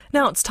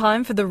Now it's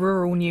time for the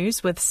rural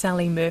news with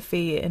Sally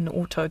Murphy in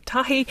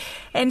Ōtautahi.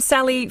 And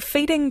Sally,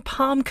 feeding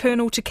palm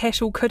kernel to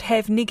cattle could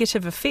have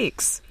negative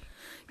effects.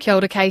 Kia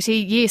ora, Katie.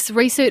 Yes,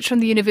 research from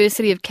the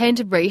University of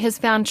Canterbury has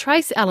found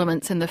trace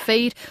elements in the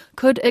feed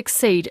could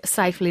exceed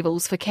safe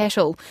levels for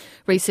cattle.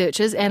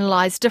 Researchers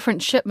analysed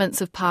different shipments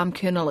of palm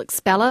kernel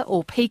expeller,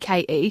 or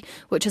PKE,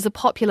 which is a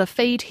popular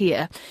feed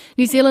here.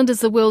 New Zealand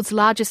is the world's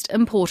largest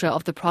importer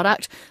of the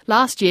product.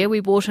 Last year we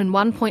bought in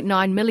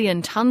 1.9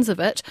 million tonnes of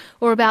it,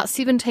 or about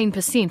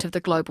 17% of the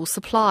global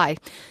supply.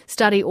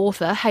 Study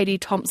author Heidi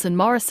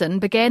Thompson-Morrison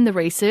began the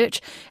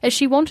research as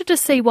she wanted to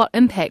see what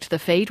impact the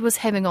feed was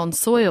having on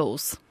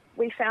soils.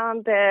 We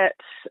found that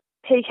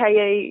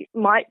PKE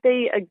might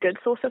be a good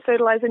source of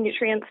fertiliser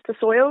nutrients to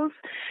soils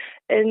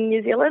in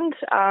New Zealand.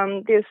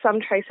 There's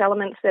some trace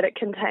elements that it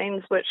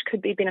contains which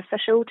could be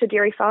beneficial to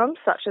dairy farms,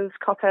 such as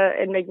copper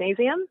and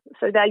magnesium.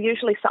 So they're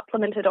usually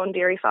supplemented on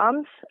dairy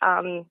farms.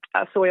 Our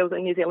soils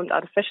in New Zealand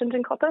are deficient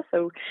in copper,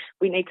 so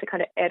we need to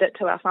kind of add it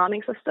to our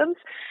farming systems.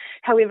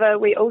 However,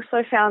 we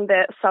also found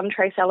that some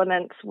trace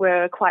elements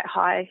were quite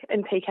high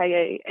in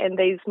PKE, and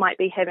these might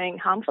be having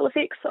harmful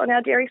effects on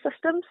our dairy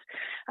systems.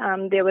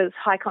 There was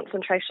high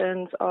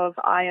concentrations of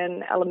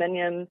iron,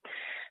 aluminium,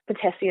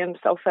 potassium,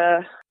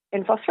 sulphur,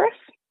 and phosphorus.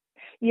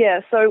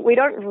 Yeah, so we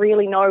don't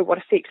really know what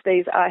effect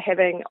these are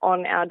having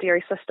on our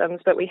dairy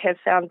systems, but we have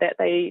found that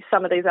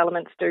some of these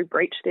elements do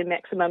breach their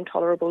maximum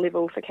tolerable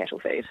level for cattle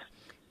feed.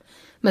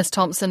 Ms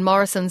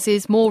Thompson-Morrison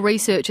says more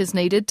research is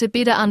needed to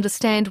better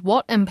understand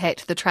what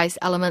impact the trace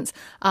elements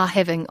are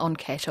having on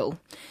cattle.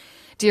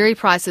 Dairy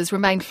prices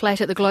remained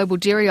flat at the global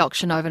dairy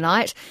auction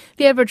overnight.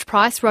 The average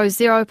price rose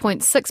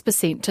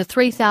 0.6% to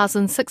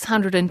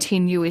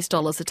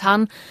 $3,610 a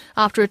tonne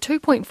after a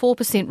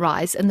 2.4%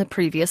 rise in the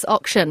previous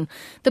auction.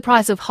 The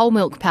price of whole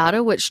milk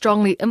powder, which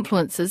strongly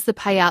influences the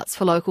payouts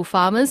for local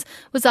farmers,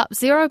 was up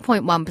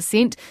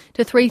 0.1%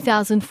 to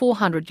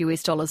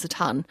 $3,400 a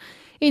tonne.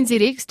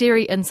 NZX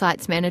Dairy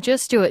Insights Manager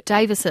Stuart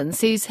Davison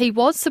says he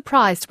was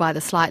surprised by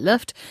the slight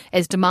lift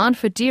as demand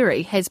for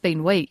dairy has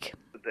been weak.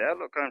 The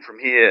outlook going from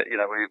here,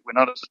 we're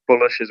not as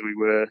bullish as we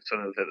were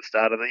sort of at the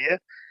start of the year,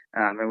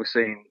 and we're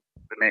seeing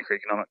the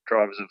macroeconomic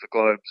drivers of the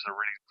globe sort of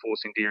really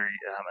forcing dairy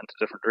into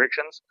different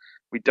directions.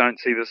 We don't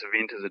see this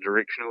event as a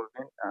directional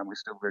event. We're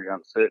still very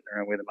uncertain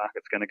around where the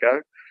market's going to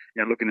go.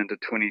 Looking into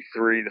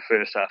 23, the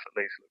first half at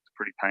least looks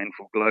pretty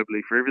painful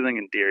globally for everything,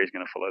 and dairy is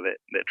going to follow that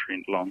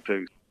trend along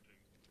too.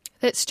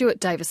 That's Stuart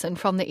Davison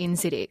from the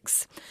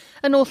NZX.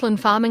 A Northland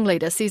farming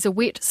leader says a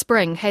wet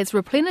spring has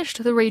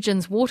replenished the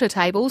region's water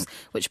tables,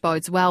 which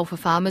bodes well for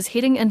farmers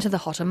heading into the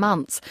hotter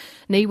months.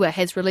 NIWA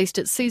has released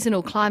its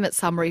seasonal climate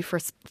summary for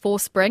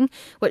spring,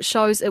 which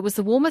shows it was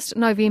the warmest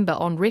November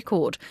on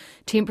record.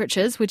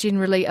 Temperatures were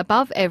generally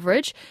above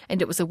average,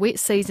 and it was a wet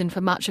season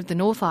for much of the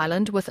North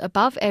Island, with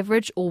above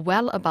average or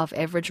well above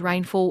average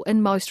rainfall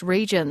in most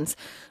regions.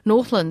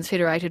 Northland's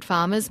Federated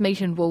Farmers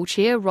Meat and Wool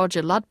Chair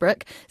Roger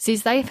Ludbrook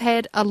says they've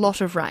had a lot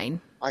of rain.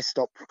 I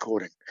stopped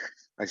recording.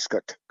 I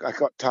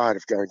got tired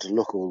of going to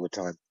look all the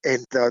time.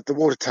 And the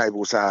water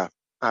tables are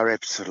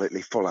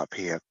absolutely full up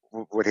here.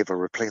 Whatever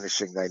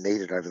replenishing they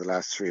needed over the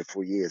last 3 or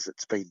 4 years,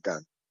 it's been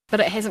done.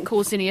 But it hasn't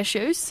caused any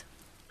issues?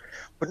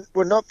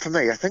 Well, not for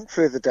me. I think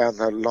further down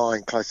the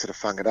line, closer to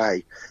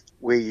Whangarei,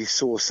 where you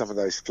saw some of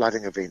those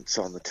flooding events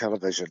on the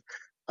television,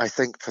 I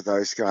think for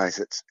those guys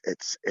it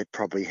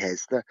probably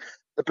has. The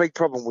big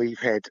problem we've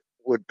had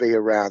would be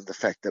around the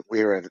fact that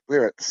we're at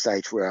the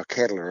stage where our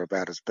cattle are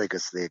about as big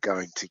as they're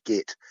going to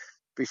get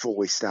before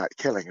we start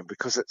killing. And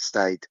because it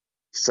stayed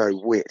so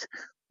wet,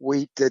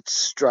 we did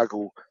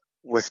struggle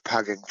with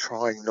pugging,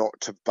 trying not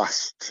to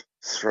bust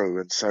through,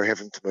 and so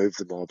having to move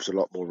the mobs a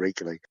lot more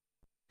regularly.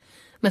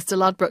 Mr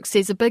Ludbrook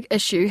says a big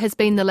issue has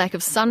been the lack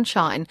of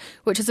sunshine,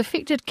 which has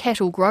affected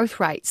cattle growth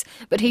rates,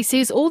 but he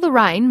says all the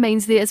rain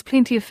means there is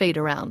plenty of feed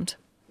around.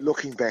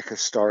 Looking back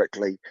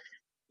historically,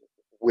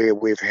 where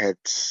we've had,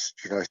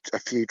 a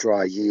few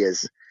dry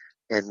years,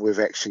 and we've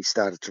actually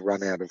started to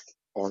run out of,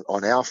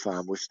 on our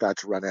farm, we've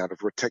started to run out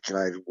of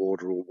reticulated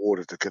water or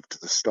water to give to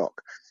the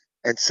stock.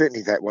 And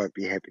certainly that won't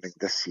be happening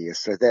this year,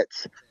 so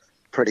that's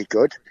pretty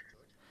good.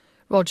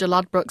 Roger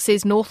Ludbrook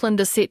says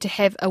Northland is set to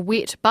have a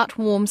wet but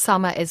warm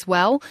summer as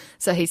well,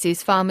 so he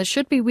says farmers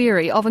should be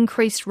wary of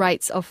increased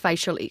rates of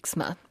facial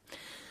eczema.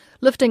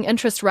 Lifting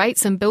interest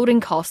rates and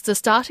building costs are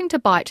starting to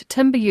bite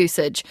timber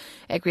usage.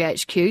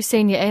 AgriHQ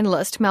senior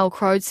analyst Mel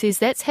Crode says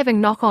that's having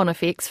knock-on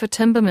effects for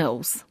timber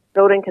mills.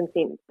 Building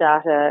consent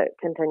data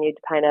continued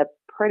to paint a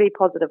pretty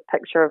positive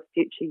picture of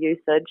future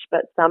usage,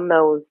 but some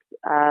mills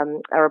are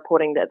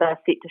reporting that they're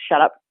set to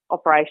shut up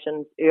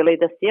operations early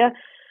this year,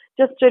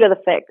 just due to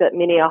the fact that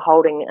many are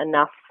holding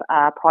enough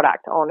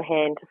product on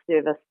hand to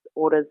service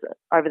orders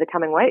over the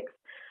coming weeks.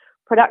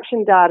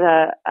 Production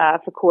data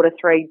for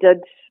Q3 did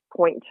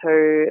point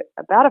to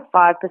about a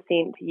 5%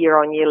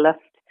 year-on-year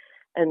lift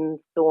in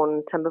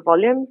sawn timber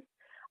volumes.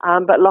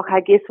 But look, I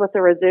guess with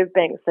the Reserve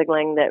Bank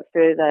signalling that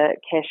further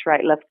cash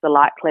rate lifts are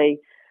likely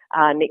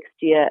next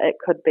year, it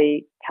could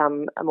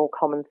become a more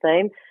common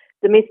theme.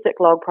 Domestic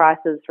log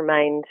prices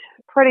remained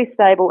pretty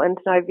stable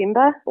into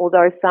November,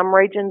 although some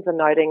regions are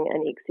noting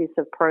an excess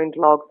of pruned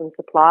logs in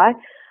supply,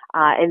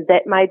 and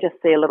that may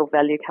just see a little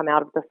value come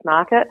out of this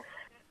market.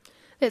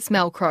 That's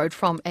Mel Crode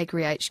from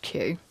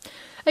AgriHQ.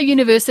 A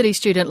university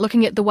student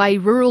looking at the way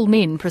rural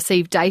men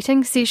perceive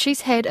dating says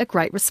she's had a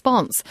great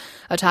response.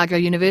 Otago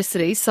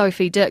University's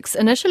Sophie Dix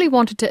initially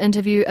wanted to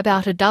interview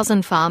about a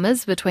dozen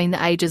farmers between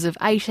the ages of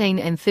 18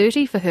 and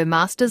 30 for her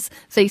master's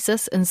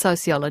thesis in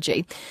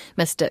sociology.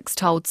 Miss Dix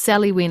told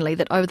Sally Wenley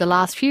that over the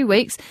last few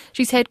weeks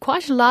she's had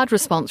quite a large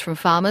response from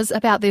farmers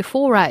about their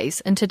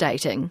forays into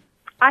dating.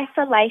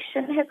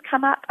 Isolation has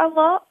come up a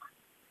lot.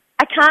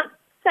 I can't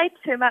say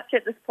too much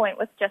at this point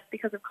just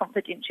because of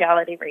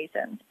confidentiality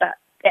reasons, but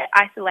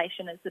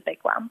isolation is the big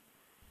one.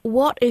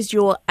 What is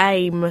your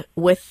aim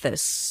with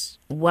this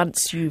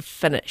once you've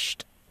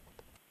finished?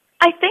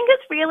 I think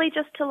it's really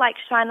just to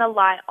shine a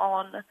light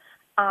on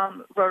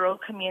rural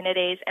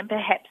communities and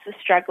perhaps the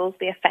struggles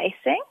they're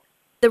facing.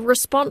 The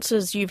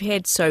responses you've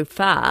had so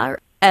far,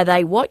 are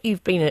they what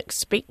you've been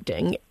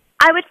expecting?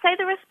 I would say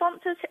the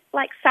responses,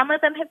 some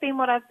of them have been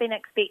what I've been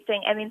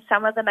expecting, and then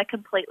some of them are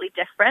completely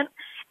different.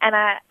 And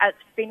it's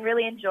been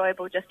really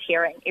enjoyable just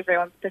hearing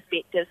everyone's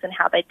perspectives and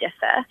how they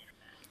differ.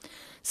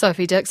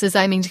 Sophie Dix is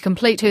aiming to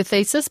complete her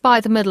thesis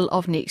by the middle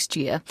of next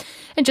year.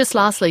 And just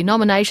lastly,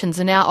 nominations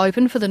are now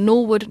open for the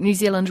Norwood New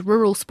Zealand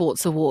Rural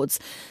Sports Awards.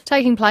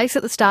 Taking place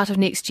at the start of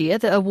next year,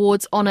 the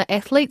awards honour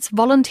athletes,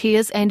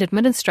 volunteers and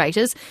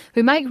administrators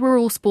who make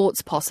rural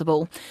sports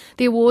possible.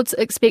 The awards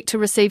expect to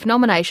receive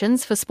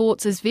nominations for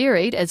sports as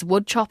varied as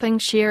wood chopping,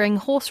 shearing,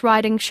 horse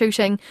riding,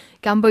 shooting,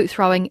 gumboot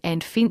throwing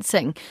and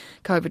fencing.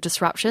 COVID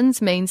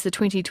disruptions means the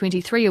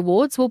 2023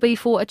 awards will be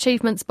for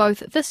achievements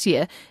both this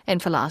year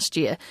and for last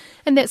year.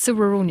 And that's the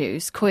Rural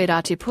News. Koe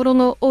rā te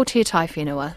purongo o te tai whenua.